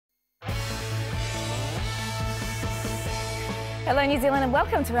Hello New Zealand and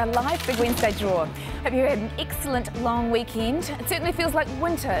welcome to our live Big Wednesday draw. Hope you had an excellent long weekend. It certainly feels like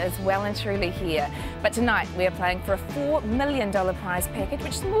winter is well and truly here. But tonight we are playing for a $4 million prize package,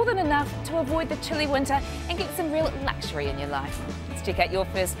 which is more than enough to avoid the chilly winter and get some real luxury in your life. Let's check out your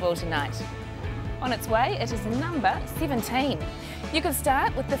first ball tonight. On its way, it is number 17. You can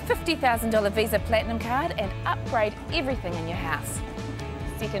start with the $50,000 Visa Platinum card and upgrade everything in your house.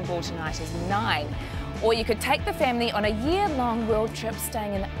 Second ball tonight is 9. Or you could take the family on a year-long world trip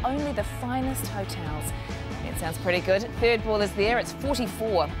staying in only the finest hotels. That sounds pretty good. Third ball is there, it's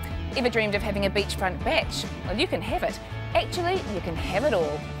 44. Ever dreamed of having a beachfront batch? Well, you can have it. Actually, you can have it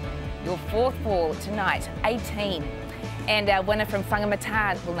all. Your fourth ball tonight, 18. And our winner from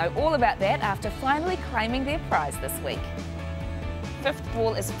Whangamata will know all about that after finally claiming their prize this week. Fifth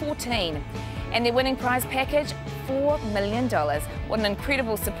ball is 14. And their winning prize package, $4 million. What an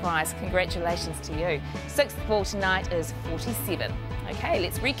incredible surprise. Congratulations to you. Sixth ball tonight is 47. Okay,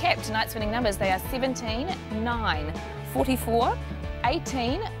 let's recap tonight's winning numbers. They are 17, 9, 44,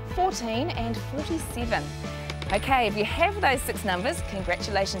 18, 14 and 47. Okay, if you have those 6 numbers,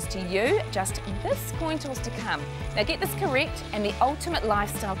 congratulations to you. Just this coin toss to come. Now get this correct and the ultimate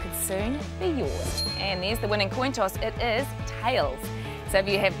lifestyle could soon be yours. And there's the winning coin toss. It is tails. So if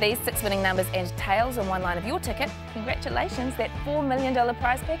you have these 6 winning numbers and tails on one line of your ticket, congratulations, that $4 million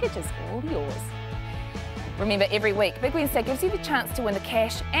prize package is all yours. Remember, every week, Big Wednesday gives you the chance to win the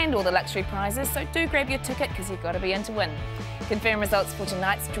cash and all the luxury prizes, so do grab your ticket because you've got to be in to win. Confirm results for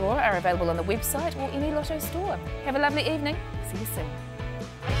tonight's draw are available on the website or any Lotto store. Have a lovely evening. See you soon.